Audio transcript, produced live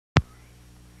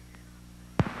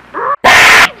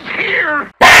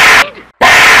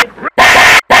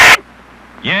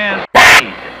Yes,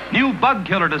 new bug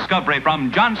killer discovery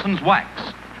from Johnson's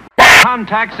Wax.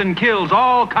 Contacts and kills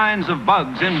all kinds of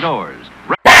bugs indoors.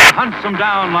 Hunts them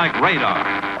down like radar.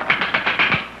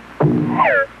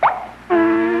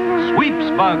 Sweeps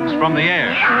bugs from the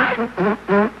air.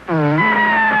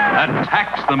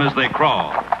 Attacks them as they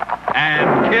crawl.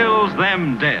 And kills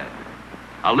them dead.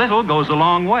 A little goes a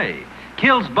long way.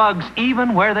 Kills bugs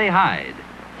even where they hide.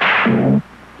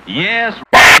 Yes,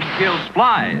 kills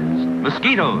flies,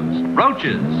 mosquitoes,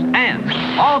 roaches, ants,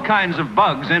 all kinds of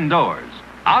bugs indoors.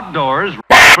 Outdoors,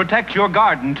 protects your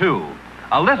garden too.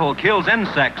 A little kills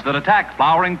insects that attack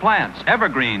flowering plants,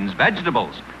 evergreens,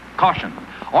 vegetables. Caution,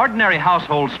 ordinary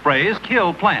household sprays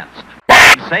kill plants.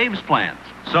 Saves plants.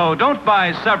 So don't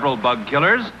buy several bug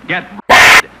killers. Get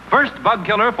first bug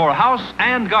killer for house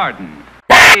and garden.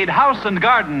 House and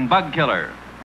garden bug killer.